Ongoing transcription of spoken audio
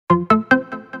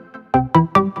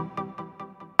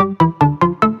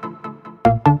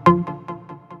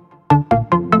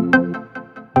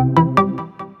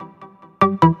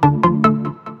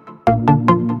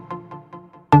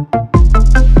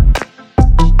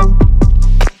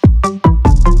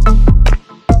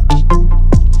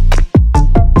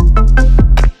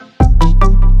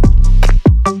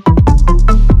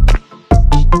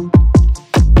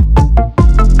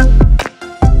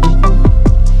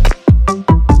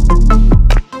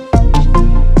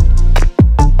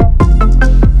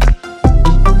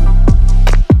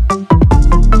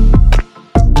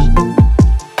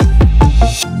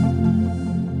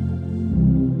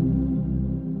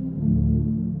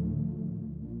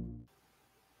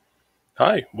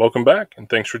Hi, welcome back, and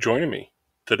thanks for joining me.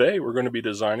 Today we're going to be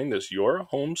designing this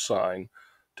Yorahome sign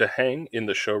to hang in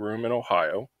the showroom in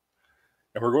Ohio,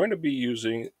 and we're going to be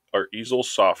using our easel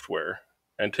software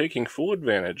and taking full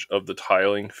advantage of the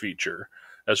tiling feature,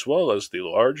 as well as the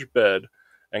large bed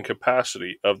and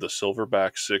capacity of the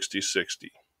Silverback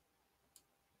 6060.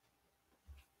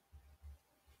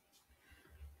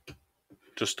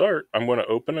 To start, I'm going to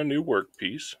open a new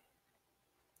workpiece,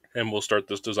 and we'll start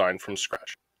this design from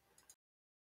scratch.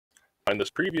 In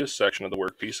this previous section of the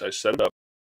workpiece, I set it up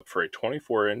for a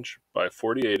 24-inch by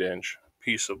 48-inch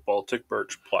piece of Baltic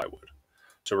birch plywood.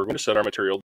 So we're going to set our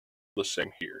material the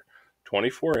same here,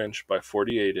 24-inch by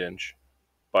 48-inch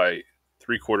by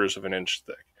 3/4 of an inch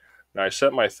thick. Now I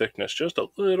set my thickness just a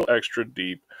little extra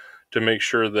deep to make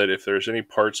sure that if there's any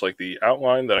parts like the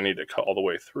outline that I need to cut all the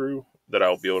way through, that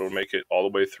I'll be able to make it all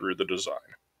the way through the design.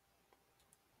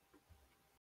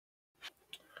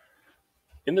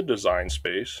 In the design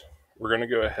space, we're going to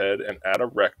go ahead and add a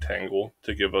rectangle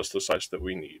to give us the size that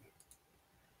we need.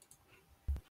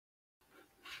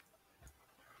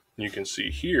 You can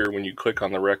see here when you click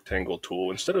on the rectangle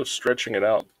tool, instead of stretching it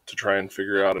out to try and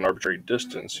figure out an arbitrary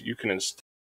distance, you can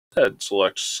instead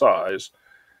select size,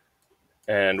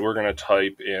 and we're going to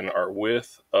type in our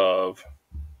width of,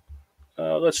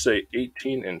 let's say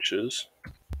 18 inches,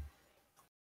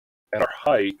 and our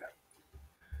height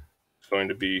is going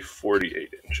to be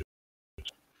 48 inches.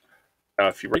 Now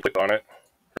if you right click on it,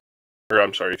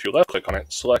 if you left click on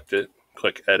it, select it,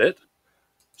 click edit,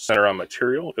 center on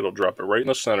material, it'll drop it right in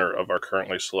the center of our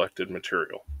currently selected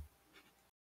material.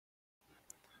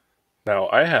 Now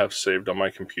I have saved on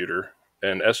my computer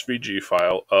an SVG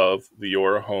file of the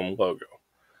Yorahome logo.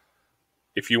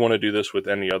 If you want to do this with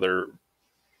any other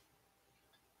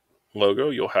logo,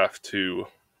 you'll have to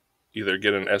either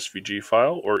get an SVG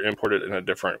file or import it in a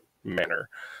different manner.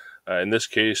 In this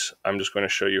case, I'm just going to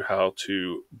show you how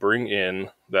to bring in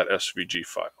that SVG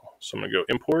file. So I'm going to go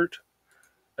import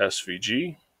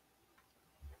SVG.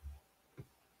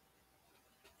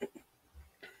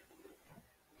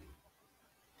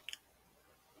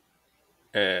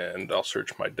 And I'll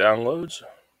search my downloads.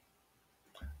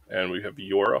 And we have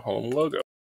Yorahome logo.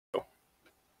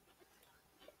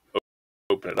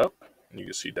 Open it up, and you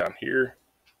can see down here,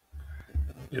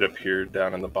 it appeared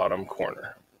down in the bottom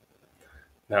corner.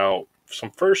 Now,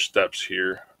 some first steps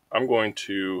here, I'm going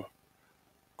to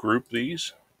group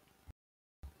these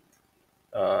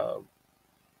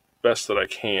best that I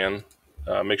can,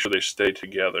 make sure they stay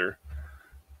together.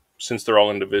 Since they're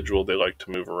all individual, they like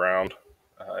to move around.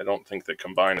 I don't think that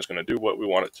combine is going to do what we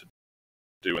want it to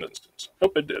do in this instance.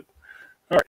 Nope, it did.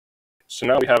 All right, so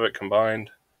now we have it combined.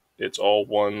 It's all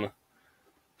one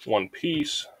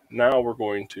piece. Now we're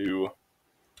going to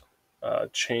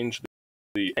change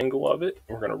the angle of it.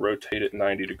 We're going to rotate it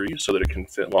 90 degrees so that it can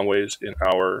fit long ways in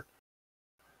our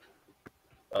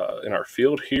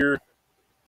field here.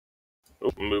 Oh,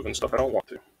 I'm moving stuff I don't want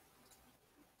to.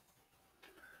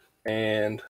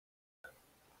 And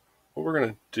what we're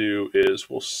going to do is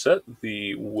we'll set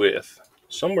the width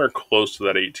somewhere close to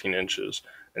that 18 inches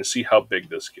and see how big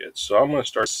this gets. So I'm going to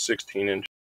start 16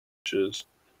 inches.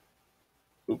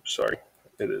 Oops, sorry.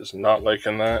 It is not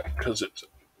liking that because it's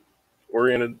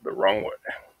oriented the wrong way.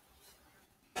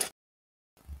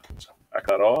 So back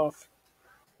that off.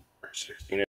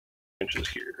 16 inches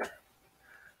here.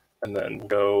 And then we'll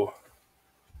go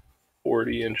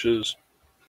 40 inches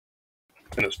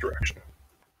in this direction.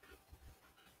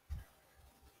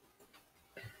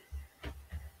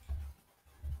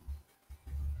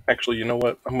 Actually, you know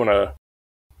what? I'm gonna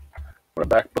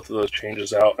back both of those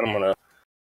changes out, and I'm gonna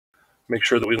make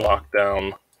sure that we lock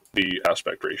down the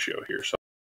aspect ratio here. So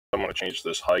I'm gonna change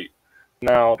this height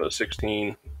now to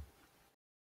 16,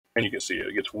 and you can see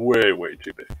it gets way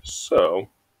too big. So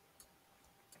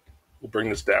we'll bring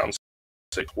this down,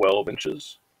 say 12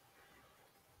 inches.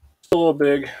 Still a little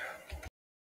big.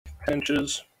 10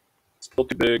 inches, still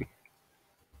too big.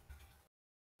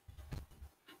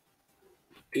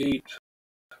 8.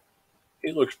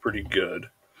 It looks pretty good.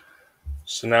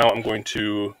 So now I'm going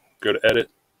to go to edit,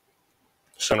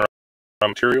 center on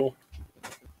material,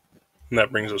 and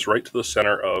that brings us right to the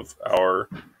center of our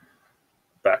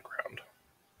background.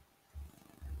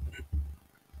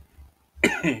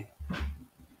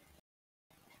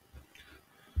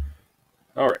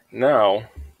 All right, now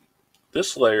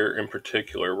this layer in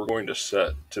particular we're going to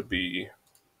set to be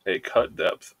a cut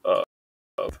depth of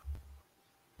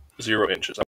 0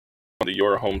 inches. I want the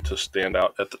Yorahome to stand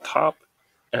out at the top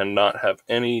and not have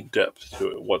any depth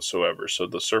to it whatsoever. So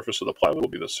the surface of the plywood will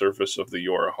be the surface of the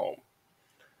Yorahome.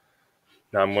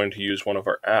 Now I'm going to use one of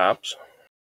our apps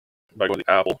by going to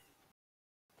the Apple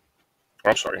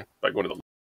I'm sorry, by going to the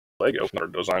Lego, not our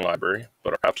design library,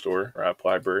 but our app store, our app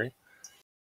library.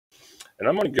 And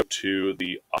I'm going to go to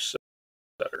the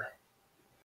offsetter.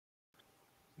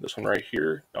 This one right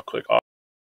here. I'll click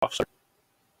offset.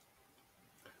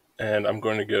 And I'm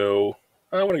going to go,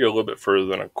 I want to go a little bit further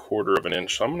than 1/4 of an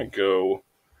inch. So I'm going to go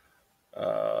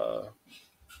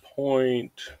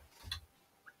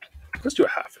let's do a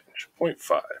 1/2 inch,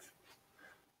 0.5.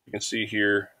 You can see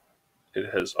here it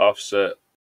has offset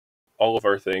all of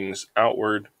our things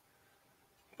outward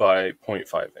by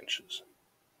 0.5 inches.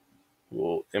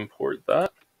 We'll import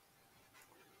that.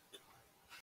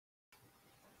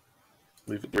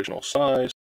 Leave it the original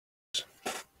size.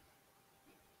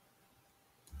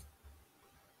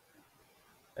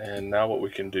 And now what we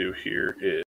can do here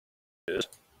is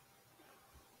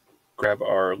grab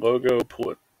our logo,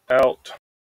 pull it out.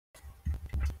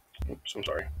 Oops, I'm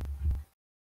sorry.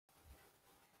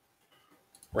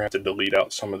 We're going to have to delete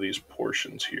out some of these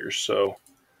portions here. So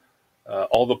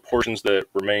all the portions that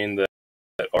remain that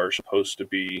are supposed to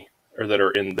be, or that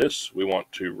are in this, we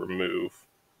want to remove.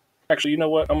 Actually, you know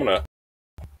what? I'm gonna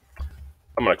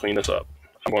clean this up.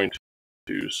 I'm going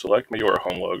to select my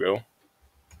Yorahome logo,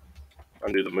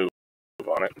 undo the move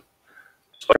on it,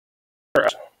 select,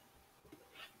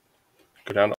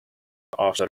 go down to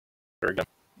offset again.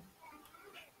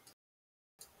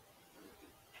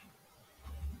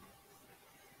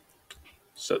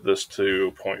 Set this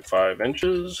to 0.5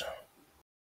 inches.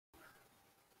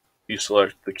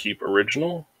 Deselect the keep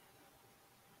original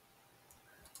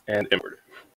and import it.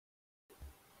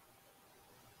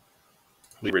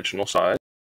 The original size.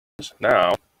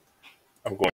 Now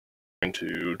I'm going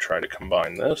to try to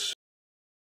combine this.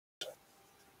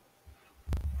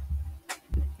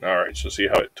 Alright, so see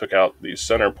how it took out these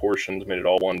center portions, made it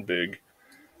all one big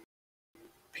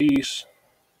piece.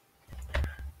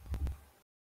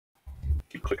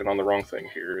 Keep clicking on the wrong thing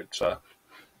here. It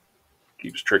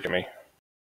keeps tricking me.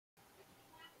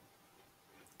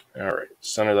 Alright,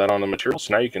 center that on the material.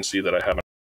 So now you can see that I have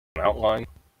an outline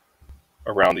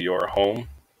around the Yorahome.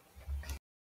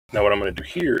 Now what I'm going to do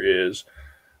here is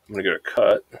I'm going to go to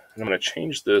cut, and I'm going to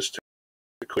change this to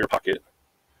a clear pocket.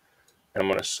 And I'm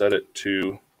going to set it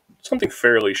to something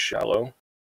fairly shallow.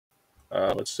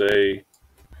 Let's say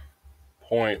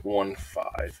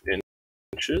 0.15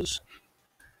 inches.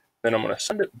 Then I'm going to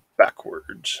send it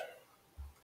backwards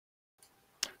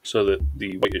so that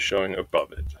the white is showing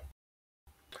above it.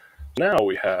 Now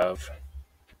we have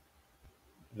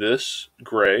this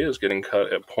gray is getting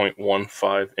cut at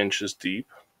 0.15 inches deep.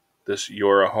 This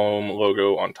Yorahome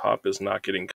logo on top is not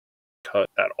getting cut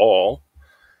at all.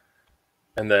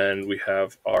 And then we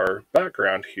have our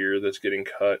background here that's getting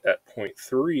cut at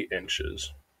 0.3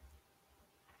 inches.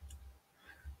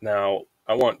 Now,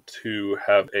 I want to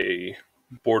have a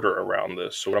border around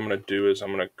this. So what I'm going to do is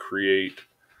I'm going to create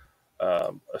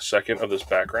a second of this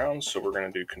background. So we're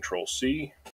going to do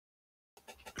Control-C,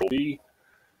 Control-V.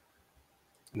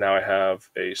 Now I have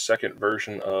a second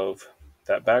version of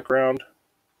that background.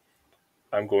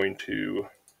 I'm going to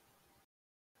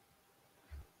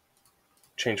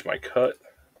change my cut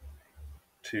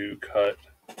to cut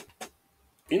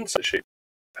inside shape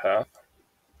path.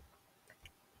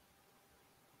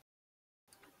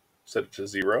 Set it to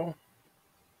 0.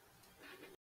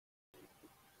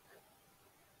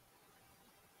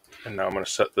 And now I'm going to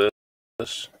set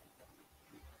this.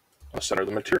 I'll center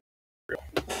the material.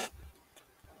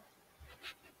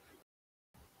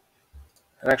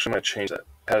 And actually I'm going to change that.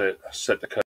 Had it set to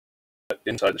cut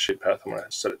inside the shape path. I'm going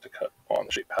to set it to cut on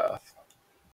the shape path.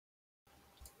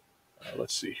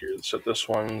 Let's see here. Let's set this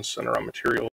one, center on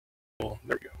material. There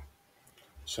we go.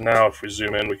 So now if we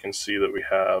zoom in, we can see that we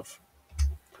have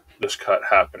this cut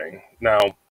happening.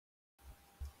 Now,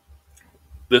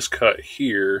 this cut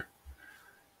here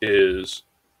is,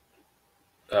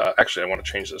 actually I want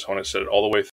to change this. I want to set it all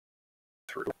the way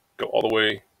through. Go all the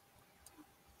way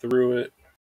through it.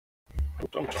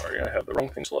 Oops, I'm sorry, I have the wrong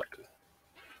thing selected.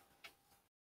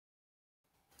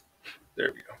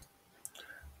 There we go.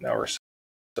 Now we're set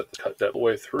the cut that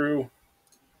way through.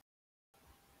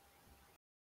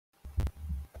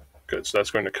 Good, so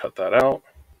that's going to cut that out.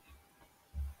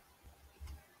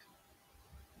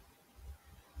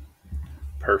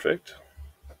 Perfect.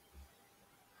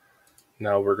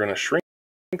 Now we're going to shrink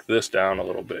this down a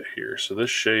little bit here. So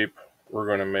this shape we're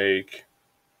going to make,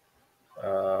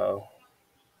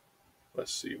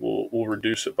 let's see, we'll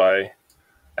reduce it by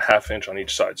a 1/2 inch on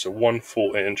each side. So 1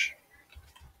 full inch.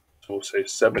 So we'll say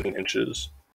 17 inches.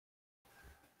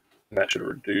 And that should have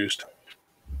reduced.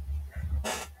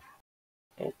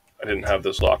 Oh, I didn't have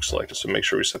this lock selected, so make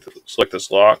sure we select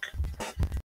this lock.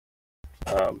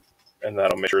 And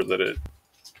that'll make sure that it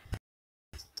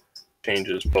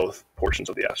changes both portions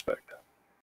of the aspect.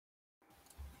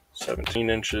 17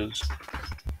 inches,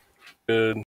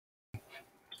 good.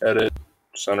 Edit,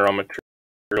 center on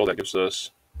material, that gives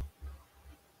us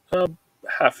a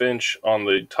 ½ inch on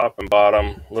the top and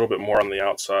bottom, a little bit more on the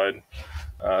outside.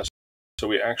 So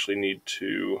we actually need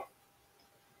to,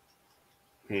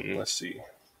 let's see,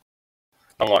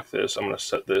 unlock this. I'm going to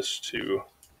set this to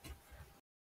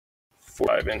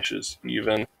 5 inches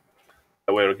even.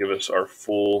 That way it'll give us our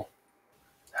full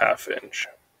 ½ inch.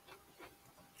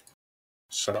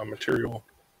 Set on material.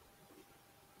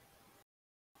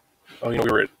 Oh, we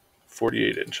were at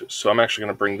 48 inches. So I'm actually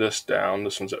going to bring this down.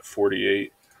 This one's at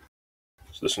 48.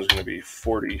 So this one's going to be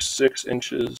 46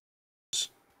 inches.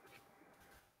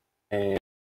 And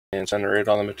center it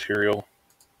on the material.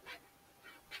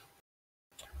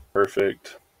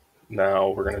 Perfect. Now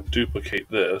we're going to duplicate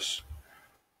this.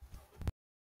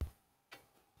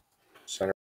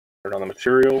 Center it on the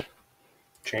material.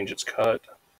 Change its cut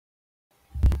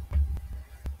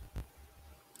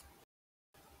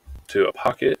to a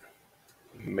pocket.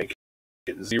 Make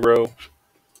it 0.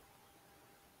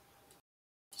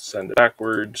 Send it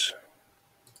backwards.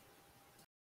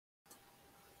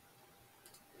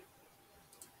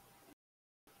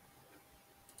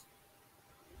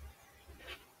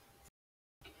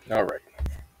 All right.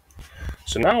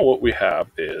 So now what we have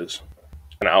is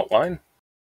an outline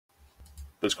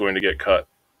that's going to get cut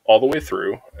all the way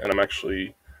through. And I'm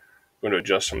actually going to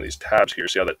adjust some of these tabs here.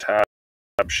 See how that tab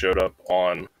showed up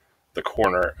on the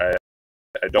corner?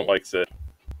 I don't like that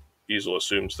easel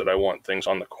assumes that I want things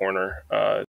on the corner.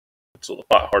 It's a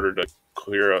lot harder to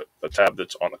clear a tab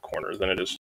that's on the corner than it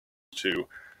is to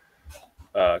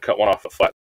cut one off a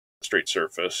flat, straight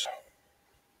surface.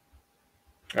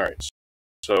 All right,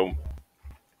 so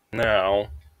now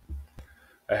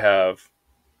I have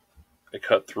a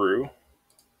cut through.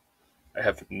 I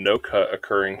have no cut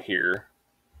occurring here.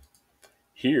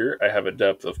 Here I have a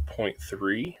depth of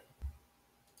 0.3.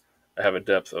 I have a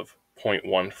depth of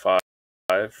 0.15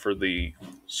 for the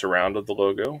surround of the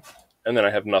logo, and then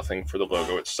I have nothing for the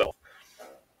logo itself.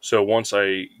 So once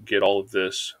I get all of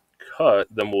this cut,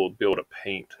 then we'll be able to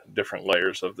paint different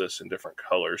layers of this in different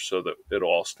colors so that it'll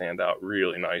all stand out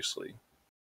really nicely.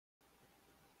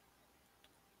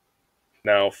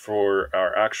 Now for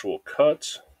our actual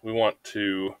cuts, we want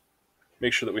to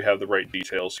make sure that we have the right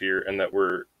details here and that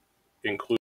we're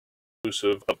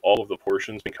inclusive of all of the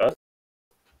portions being cut.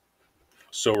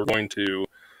 So we're going to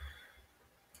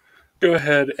go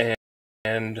ahead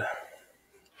and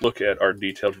look at our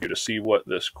detailed view to see what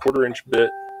this quarter inch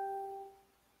bit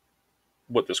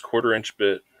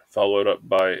followed up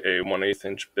by a 1/8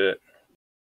 inch bit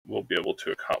will be able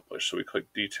to accomplish. So we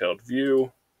click detailed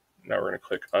view. Now we're going to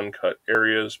click uncut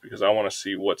areas because I want to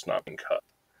see what's not been cut.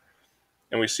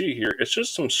 And we see here, it's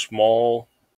just some small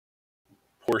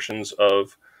portions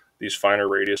of these finer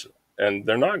radius, and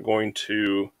they're not going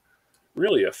to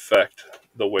really affect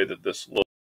the way that this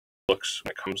looks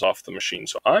when it comes off the machine.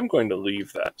 So I'm going to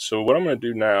leave that. So what I'm going to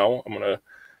do now, I'm going to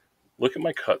look at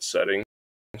my cut settings,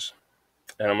 and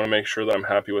I'm going to make sure that I'm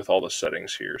happy with all the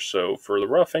settings here. So for the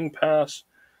roughing pass,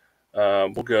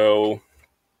 we'll go.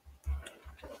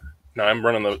 Now I'm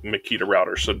running the Makita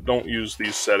router, so don't use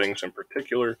these settings in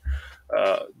particular.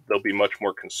 There'll be much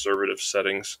more conservative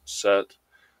settings set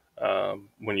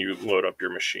when you load up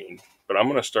your machine. But I'm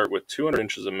going to start with 200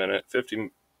 inches a minute,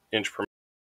 50 inch per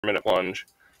minute plunge,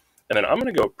 and then I'm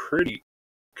going to go pretty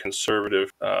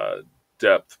conservative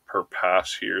depth per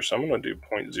pass here. So I'm going to do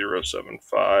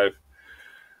 0.075.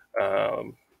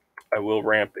 I will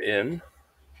ramp in.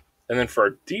 And then for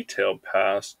our detailed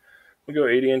pass, we'll go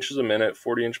 80 inches a minute,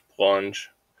 40 inch plunge.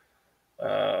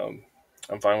 I'm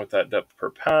fine with that depth per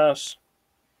pass.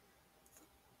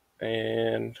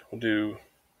 And we'll do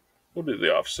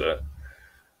the offset.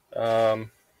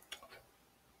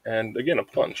 And again, a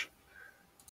plunge.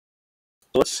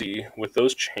 Let's see, with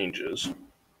those changes,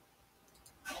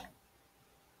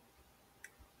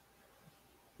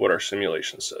 what our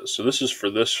simulation says. So this is for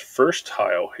this first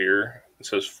tile here. It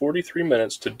says 43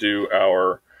 minutes to do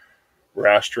our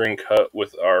rastering cut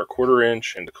with our 1/4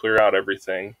 inch and to clear out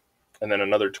everything. And then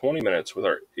another 20 minutes with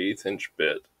our 1/8 inch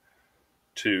bit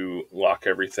to lock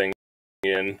everything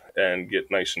in and get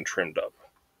nice and trimmed up.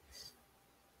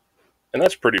 And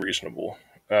that's pretty reasonable.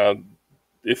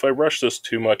 If I rush this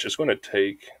too much, it's going to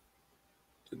take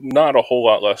not a whole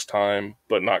lot less time,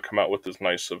 but not come out with as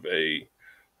nice of a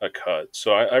cut.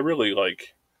 So I really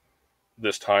like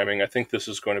this timing. I think this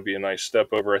is going to be a nice step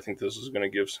over. I think this is going to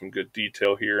give some good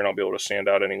detail here, and I'll be able to sand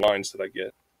out any lines that I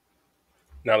get.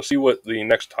 Now to see what the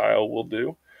next tile will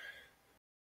do,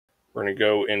 we're going to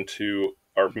go into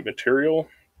our material,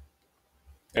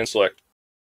 and select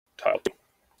tile 2.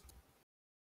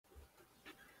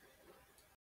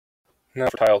 Now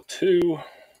for tile 2,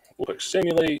 we'll click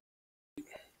simulate.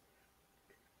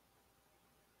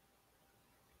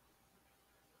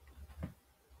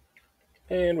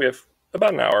 And we have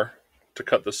about an hour to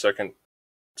cut the second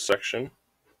section.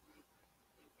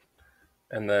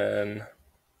 And then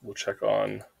we'll check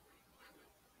on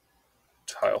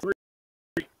tile 3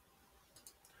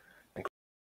 and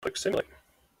click simulate.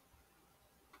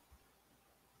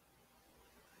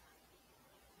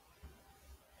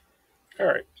 All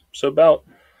right, so about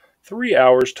 3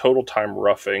 hours total time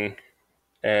roughing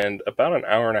and about an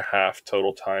hour and a half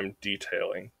total time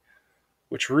detailing,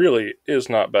 which really is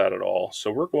not bad at all.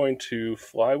 So we're going to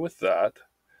fly with that.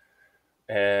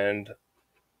 And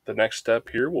the next step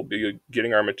here will be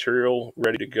getting our material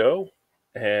ready to go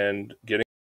and getting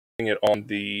it on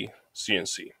the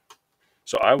CNC.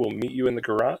 So I will meet you in the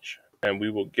garage and we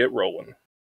will get rolling.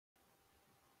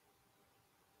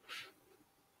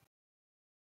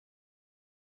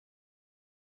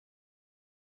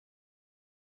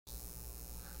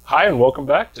 Hi and welcome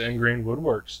back to Ingrained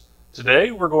Woodworks.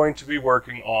 Today we're going to be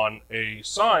working on a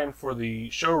sign for the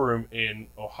showroom in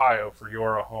Ohio for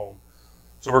Yorahome.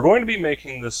 So we're going to be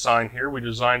making this sign here. We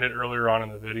designed it earlier on in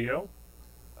the video.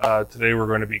 Today we're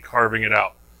going to be carving it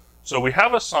out. So we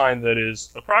have a sign that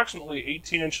is approximately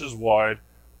 18 inches wide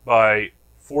by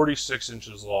 46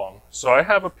 inches long. So I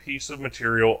have a piece of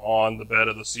material on the bed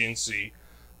of the CNC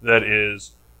that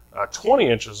is 20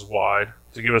 inches wide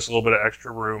to give us a little bit of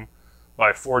extra room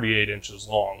by 48 inches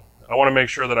long. I want to make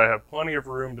sure that I have plenty of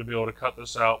room to be able to cut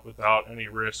this out without any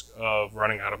risk of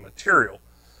running out of material.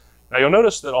 Now you'll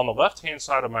notice that on the left-hand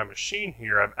side of my machine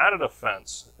here, I've added a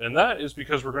fence, and that is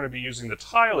because we're going to be using the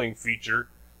tiling feature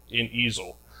in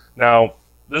easel. Now,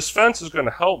 this fence is going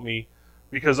to help me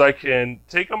because I can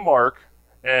take a mark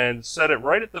and set it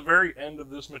right at the very end of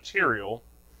this material,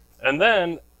 and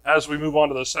then as we move on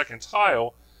to the second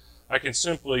tile, I can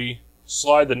simply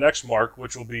slide the next mark,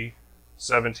 which will be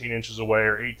 17 inches away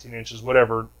or 18 inches,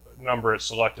 whatever number it's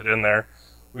selected in there.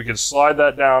 We can slide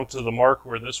that down to the mark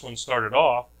where this one started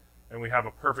off, and we have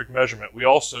a perfect measurement. We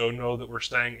also know that we're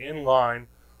staying in line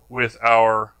with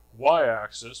our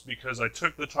y-axis because I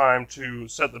took the time to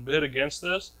set the bit against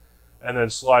this and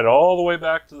then slide all the way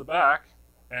back to the back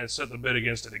and set the bit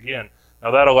against it again.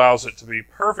 Now that allows it to be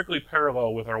perfectly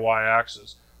parallel with our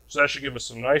y-axis. So that should give us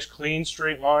some nice clean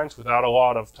straight lines without a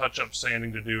lot of touch-up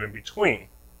sanding to do in between.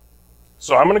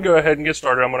 So I'm going to go ahead and get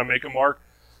started. I'm going to make a mark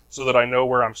so that I know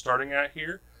where I'm starting at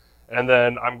here, and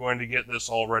then I'm going to get this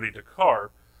all ready to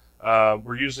carve.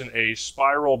 We're using a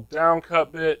spiral down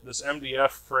cut bit. This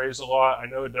MDF frays a lot. I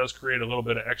know it does create a little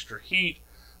bit of extra heat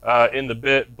in the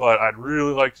bit, but I'd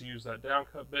really like to use that down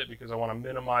cut bit because I want to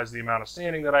minimize the amount of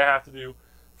sanding that I have to do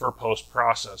for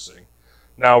post-processing.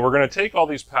 Now we're going to take all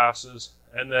these passes,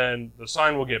 and then the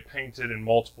sign will get painted in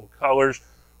multiple colors,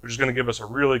 which is going to give us a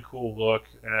really cool look,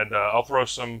 and I'll throw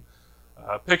some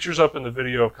pictures up in the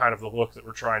video of kind of the look that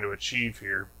we're trying to achieve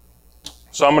here.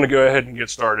 So I'm going to go ahead and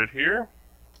get started here.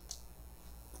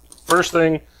 First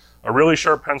thing, a really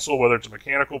sharp pencil, whether it's a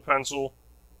mechanical pencil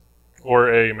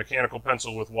or a mechanical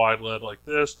pencil with wide lead like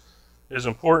this, is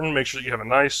important. Make sure that you have a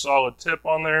nice solid tip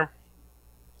on there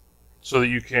so that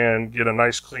you can get a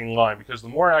nice clean line, because the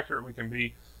more accurate we can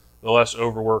be, the less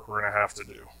overwork we're going to have to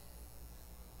do.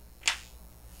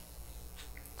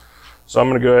 So I'm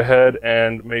going to go ahead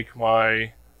and make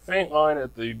my faint line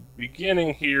at the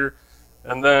beginning here,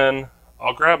 and then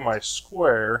I'll grab my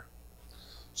square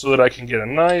so that I can get a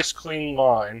nice clean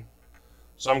line.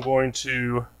 So I'm going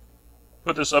to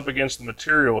put this up against the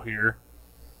material here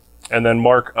and then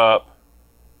mark up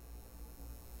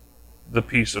the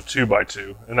piece of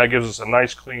 2x2, and that gives us a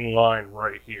nice clean line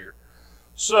right here.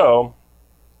 So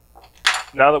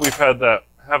now that we've have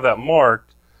that marked,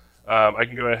 I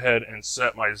can go ahead and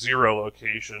set my 0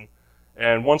 location,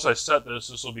 and once I set this,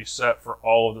 this will be set for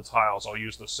all of the tiles. I'll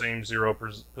use the same 0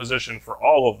 position for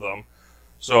all of them.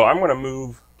 So I'm going to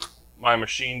move my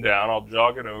machine down. I'll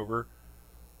jog it over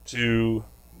to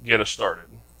get us started.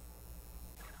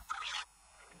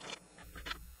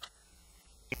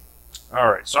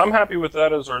 Alright, so I'm happy with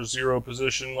that as our 0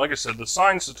 position. Like I said, the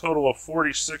sign's a total of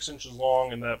 46 inches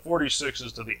long, and that 46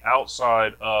 is to the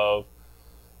outside of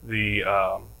the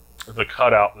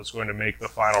cutout that's going to make the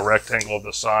final rectangle of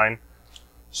the sign.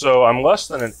 So I'm less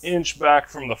than an inch back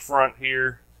from the front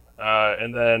here,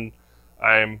 and then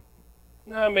I'm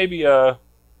maybe I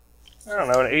don't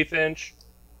know, an 1/8 inch.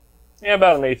 Yeah,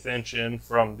 about an 1/8 inch in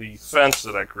from the fence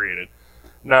that I created.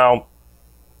 Now,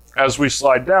 as we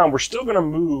slide down, we're still going to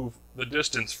move the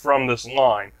distance from this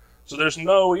line. So there's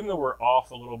no, even though we're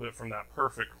off a little bit from that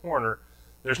perfect corner,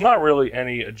 there's not really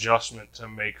any adjustment to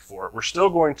make for it. We're still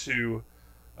going to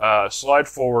slide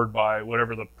forward by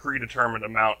whatever the predetermined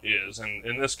amount is. And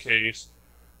in this case,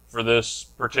 for this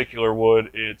particular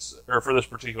wood, for this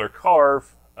particular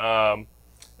carve,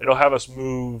 it'll have us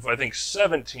move, I think,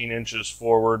 17 inches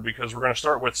forward, because we're going to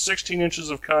start with 16 inches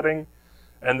of cutting,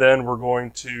 and then we're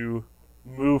going to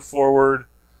move forward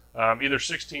either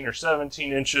 16 or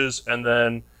 17 inches, and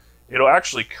then it'll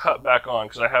actually cut back on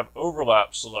because I have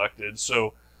overlap selected.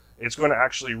 So it's going to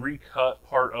actually recut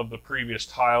part of the previous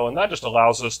tile, and that just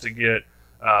allows us to get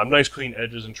nice clean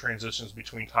edges and transitions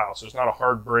between tiles. So it's not a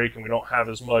hard break, and we don't have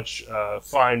as much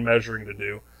fine measuring to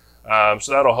do.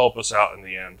 So that'll help us out in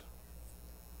the end.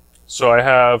 So I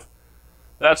have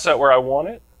that set where I want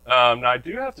it. Now I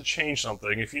do have to change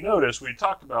something. If you notice, we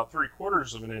talked about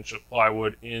 3/4 of an inch of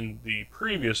plywood in the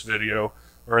previous video,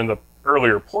 or in the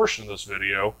earlier portion of this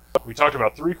video. We talked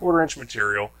about 3/4 inch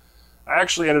material. I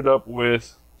actually ended up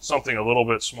with something a little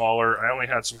bit smaller. I only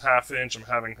had some 1/2 inch. I'm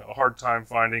having a hard time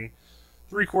finding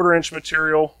 3/4 inch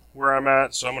material where I'm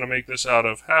at, so I'm going to make this out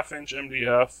of 1/2 inch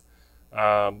MDF.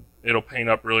 It'll paint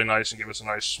up really nice and give us a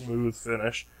nice smooth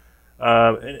finish.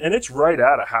 And it's right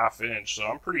at a 1/2 inch, so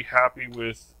I'm pretty happy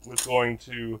with going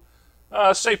to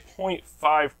say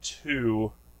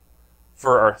 0.52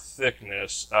 for our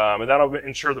thickness, and that'll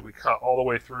ensure that we cut all the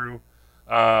way through.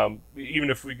 Even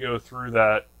if we go through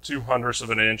that 2/100 of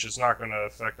an inch, it's not going to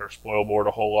affect our spoil board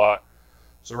a whole lot.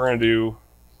 So we're going to do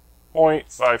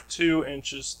 0.52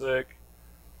 inches thick.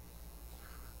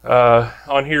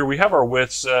 On here we have our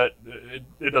width set.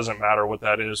 It doesn't matter what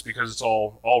that is because it's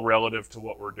all relative to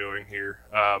what we're doing here.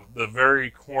 The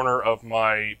very corner of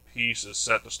my piece is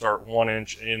set to start 1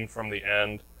 inch in from the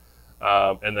end,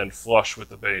 and then flush with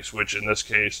the base, which in this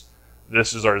case,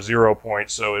 this is our 0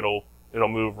 point, so it'll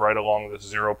move right along this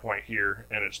 0 point here,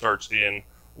 and it starts in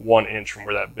 1 inch from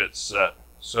where that bit's set.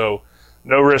 So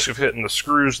no risk of hitting the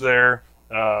screws there,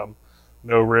 no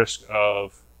risk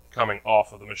of coming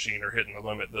off of the machine or hitting the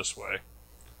limit this way.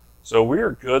 So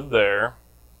we're good there.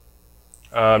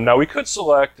 Now we could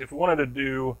select, if we wanted to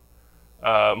do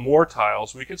more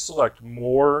tiles, we could select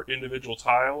more individual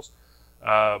tiles,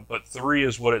 but 3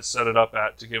 is what it set it up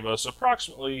at to give us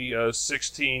approximately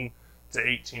 16 to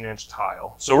 18 inch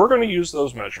tile. So we're going to use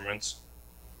those measurements,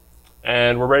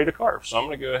 and we're ready to carve. So I'm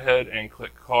going to go ahead and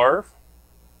click carve.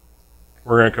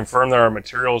 We're going to confirm that our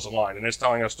material is aligned, and it's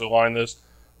telling us to align this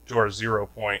to our 0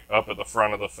 point up at the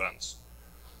front of the fence.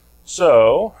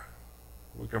 So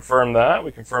we confirmed that.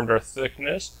 We confirmed our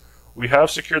thickness. We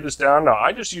have secured this down. Now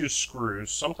I just use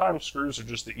screws. Sometimes screws are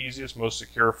just the easiest, most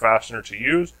secure fastener to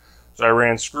use. So I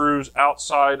ran screws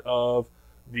outside of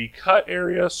the cut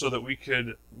area so that we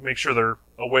could make sure they're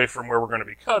away from where we're going to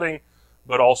be cutting,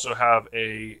 but also have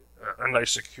a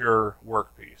nice secure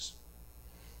workpiece.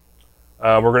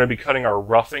 We're going to be cutting our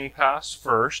roughing pass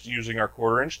first using our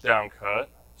 1/4 inch down cut.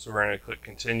 So we're going to click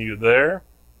continue there.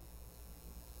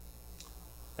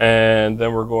 And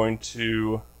then we're going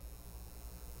to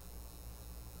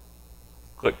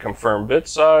click confirm bit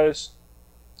size.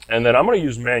 And then I'm going to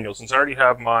use manual since I already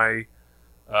have my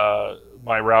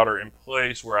my router in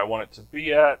place where I want it to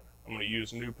be at. I'm going to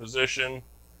use new position,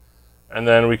 and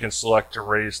then we can select to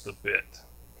raise the bit.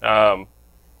 Now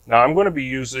I'm going to be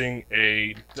using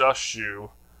a dust shoe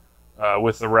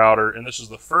with the router, and this is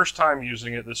the first time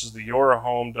using it. This is the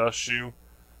Yorahome dust shoe,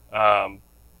 and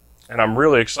I'm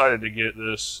really excited to give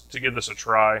this a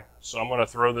try. So I'm going to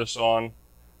throw this on,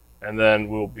 and then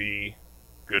we'll be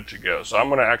good to go. So I'm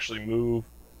going to actually move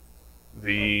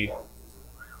the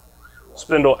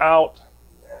spindle out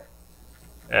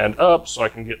and up so I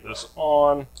can get this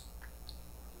on.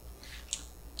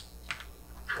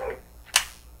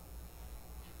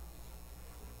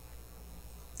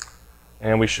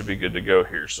 And we should be good to go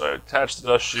here. So I attach the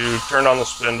dust shoe, turn on the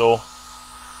spindle,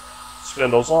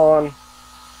 spindle's on,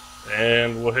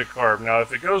 and we'll hit carve. Now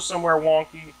if it goes somewhere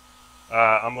wonky,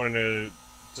 I'm going to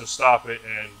stop it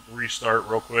and restart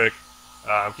real quick.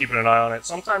 I'm keeping an eye on it.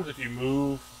 Sometimes if you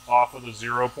move off of the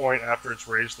 0 point after it's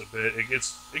raised a bit, it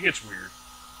gets weird.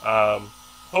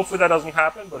 Hopefully that doesn't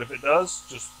happen, but if it does,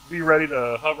 just be ready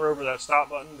to hover over that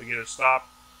stop button to get it stopped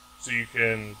so you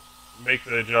can make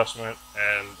the adjustment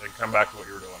and come back to what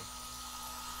you were doing.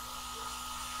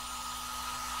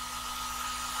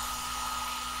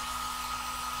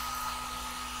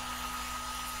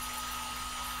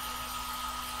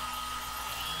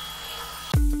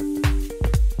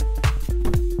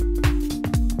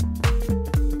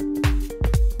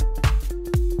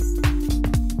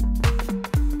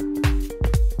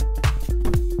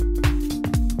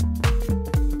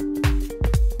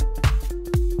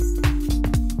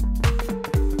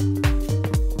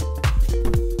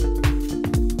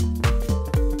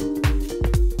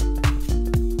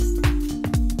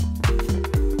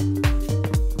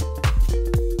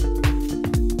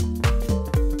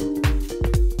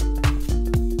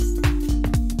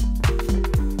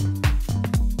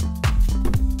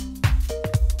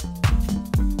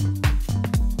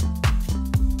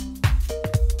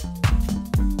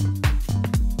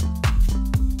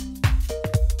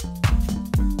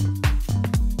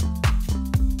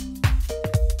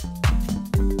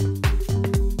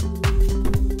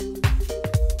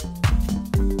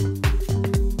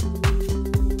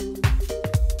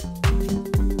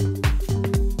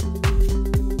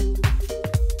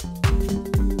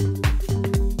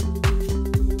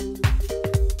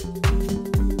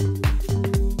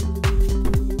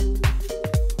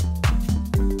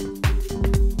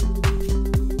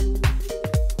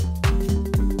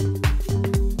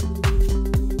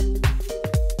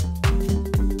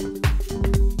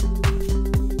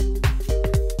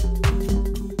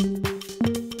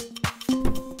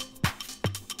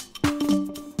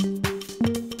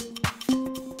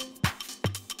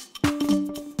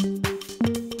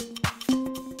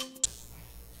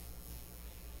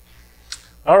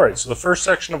 Alright, so the first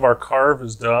section of our carve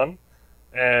is done,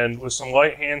 and with some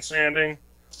light hand sanding,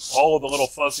 all of the little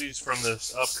fuzzies from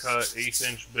this upcut 1/8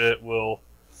 inch bit will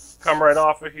come right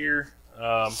off of here.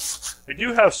 I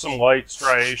do have some light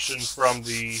striation from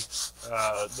the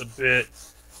bit.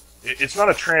 It's not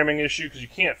a tramming issue because you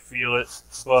can't feel it,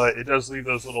 but it does leave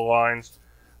those little lines.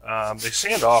 They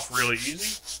sand off really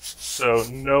easy, so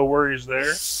no worries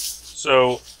there.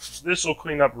 So this will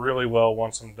clean up really well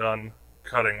once I'm done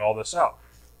cutting all this out.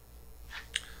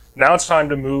 Now it's time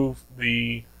to move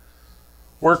the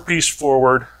workpiece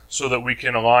forward so that we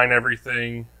can align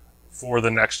everything for the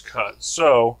next cut.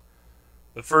 So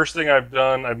the first thing I've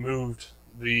done, I've moved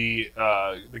the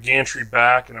gantry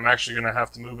back, and I'm actually going to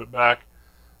have to move it back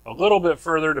a little bit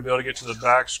further to be able to get to the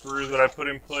back screw that I put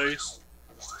in place.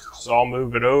 So I'll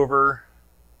move it over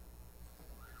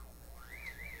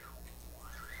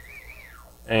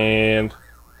and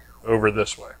over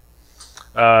this way.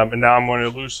 And now I'm going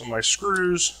to loosen my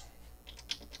screws.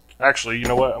 Actually, you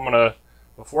know what?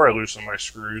 Before I loosen my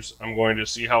screws, I'm going to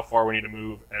see how far we need to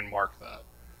move and mark that.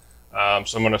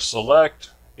 So I'm going to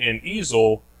select in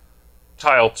easel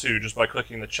tile 2 just by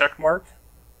clicking the check mark.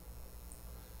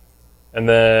 And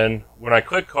then when I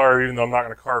click carve, even though I'm not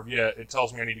going to carve yet, it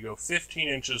tells me I need to go 15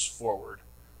 inches forward.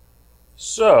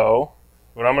 So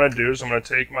what I'm going to do is I'm going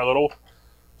to take my little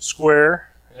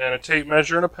square and a tape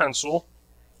measure and a pencil.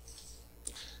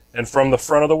 And from the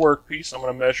front of the workpiece, I'm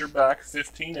going to measure back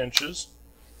 15 inches.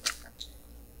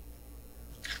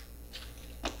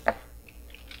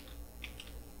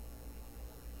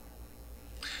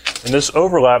 And this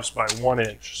overlaps by 1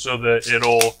 inch so that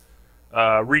it'll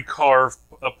recarve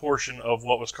a portion of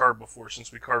what was carved before.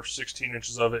 Since we carved 16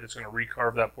 inches of it, it's going to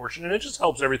recarve that portion. And it just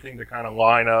helps everything to kind of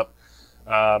line up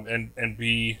and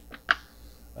be,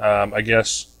 I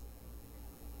guess,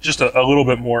 just a little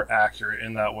bit more accurate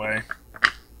in that way.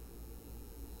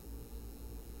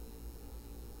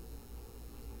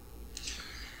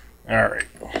 All right.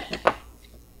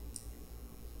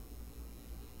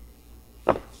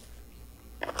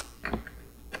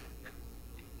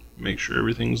 Make sure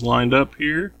everything's lined up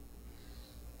here.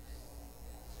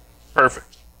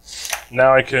 Perfect.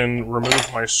 Now I can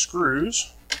remove my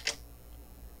screws.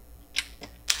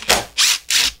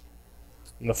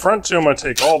 And the front two I'm going to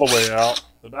take all the way out.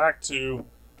 The back two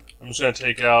I'm just going to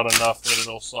take out enough that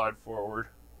it'll slide forward.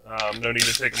 No need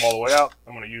to take them all the way out.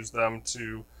 I'm going to use them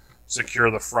to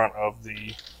secure the front of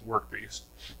the workpiece.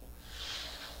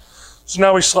 So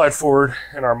now we slide forward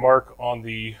and our mark on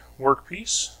the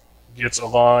workpiece gets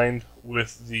aligned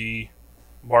with the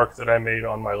mark that I made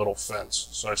on my little fence.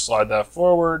 So I slide that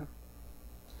forward,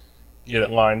 get it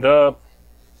lined up,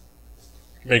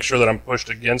 make sure that I'm pushed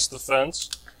against the fence,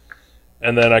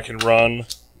 and then I can run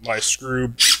my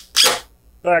screw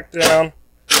back down,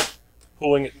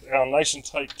 pulling it down nice and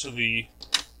tight to the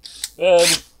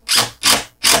bed.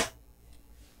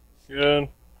 Good.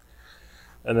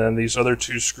 And then these other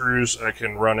two screws I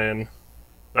can run in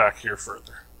back here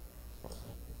further.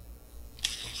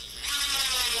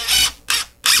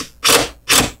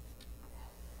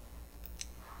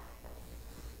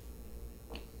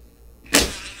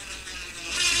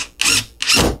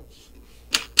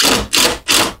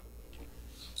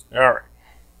 Alright.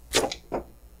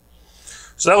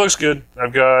 So that looks good.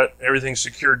 I've got everything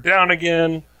secured down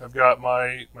again. I've got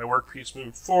my workpiece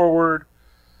moved forward.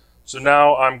 So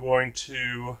now I'm going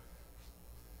to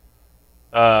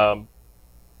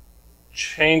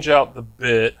change out the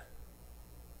bit.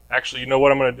 Actually, you know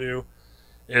what I'm going to do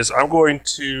is I'm going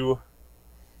to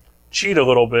cheat a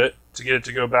little bit to get it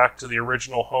to go back to the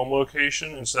original home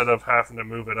location instead of having to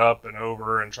move it up and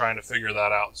over and trying to figure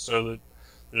that out. So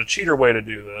there's a cheater way to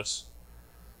do this.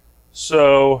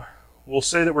 So we'll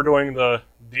say that we're doing the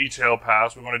detail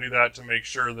pass. We want to do that to make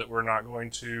sure that we're not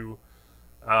going to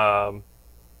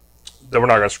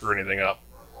screw anything up.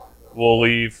 We'll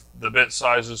leave the bit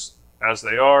sizes as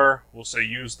they are. We'll say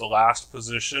use the last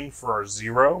position for our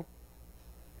 0.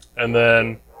 And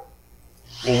then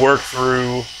we'll work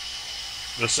through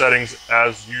the settings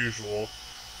as usual.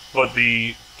 But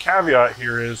the caveat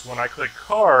here is when I click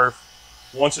carve,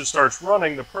 once it starts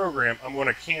running the program, I'm going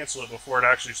to cancel it before it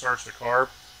actually starts to carve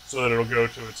so that it'll go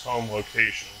to its home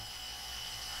location.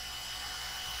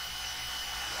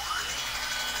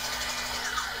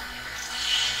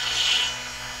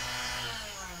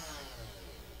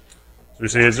 So you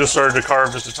see it just started to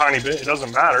carve just a tiny bit. It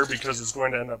doesn't matter because it's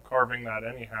going to end up carving that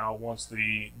anyhow once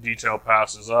the detail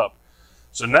passes up.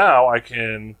 So now I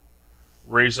can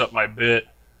raise up my bit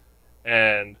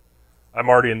and I'm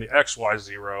already in the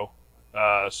XY0.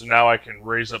 So now I can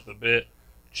raise up the bit,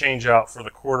 change out for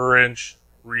the 1/4 inch,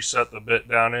 reset the bit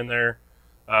down in there,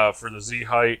 for the Z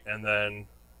height, and then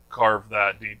carve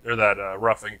that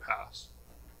roughing pass.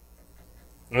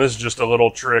 And this is just a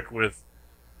little trick with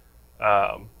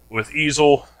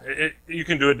easel. You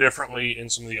can do it differently in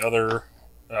some of the other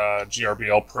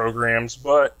GRBL programs,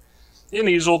 but in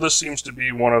easel, this seems to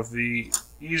be one of the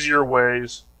easier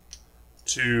ways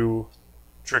to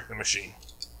trick the machine,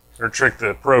 or trick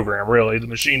the program, really. The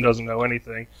machine doesn't know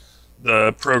anything.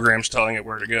 The program's telling it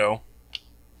where to go.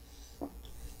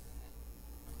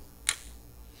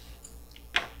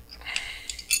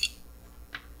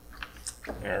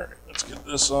 Alright, let's get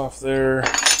this off there.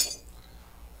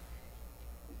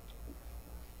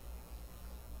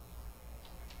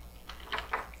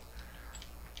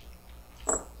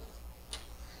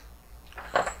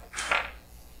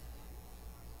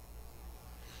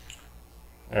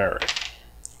 Alright,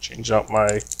 change out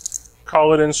my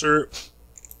collet insert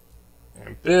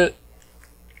and bit.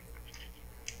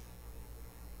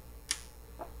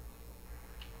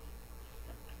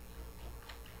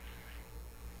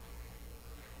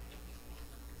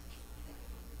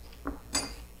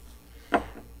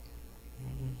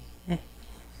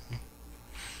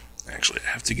 Actually,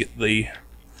 I have to get the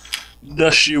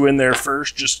dust shoe in there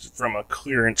first, just from a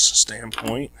clearance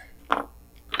standpoint.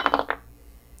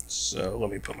 So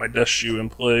let me put my dust shoe in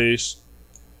place,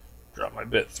 drop my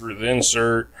bit through the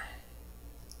insert.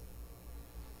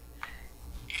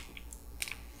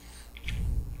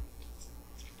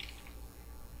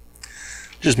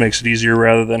 Just makes it easier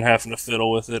rather than having to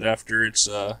fiddle with it after it's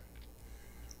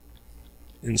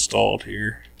installed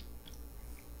here.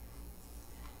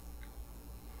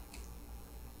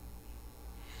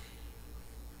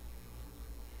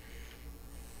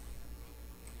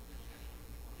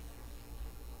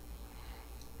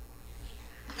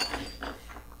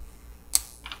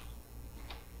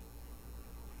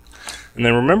 And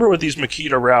then remember with these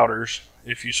Makita routers,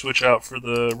 if you switch out for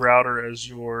the router as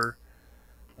your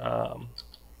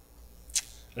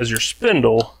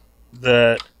spindle,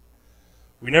 that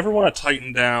we never want to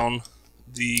tighten down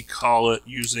the collet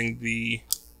using the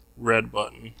red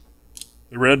button.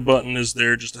 The red button is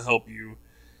there just to help you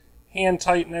hand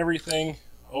tighten everything.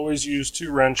 Always use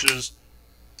 2 wrenches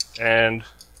and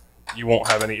you won't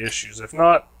have any issues. If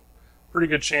not, pretty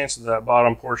good chance that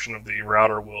bottom portion of the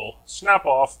router will snap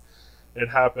off. It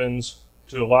happens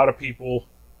to a lot of people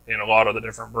in a lot of the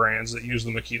different brands that use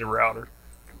the Makita router.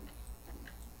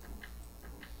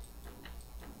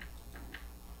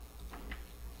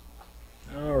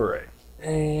 Alright,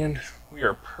 and we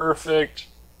are perfect.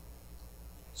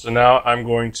 So now I'm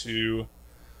going to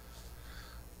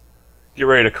get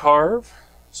ready to carve.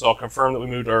 So I'll confirm that we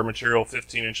moved our material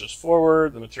 15 inches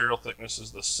forward. The material thickness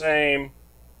is the same.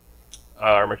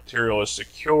 Our material is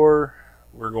secure.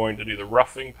 We're going to do the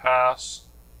roughing pass,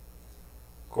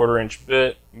 1/4 inch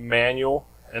bit, manual,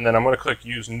 and then I'm going to click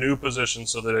use new position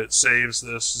so that it saves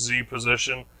this Z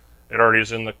position. It already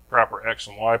is in the proper X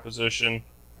and Y position.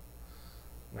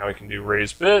 Now we can do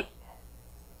raise bit,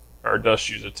 our dust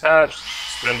shoe's attached,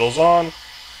 spindle's on,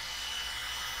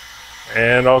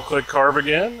 and I'll click carve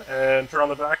again and turn on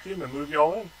the vacuum and move you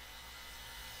all in.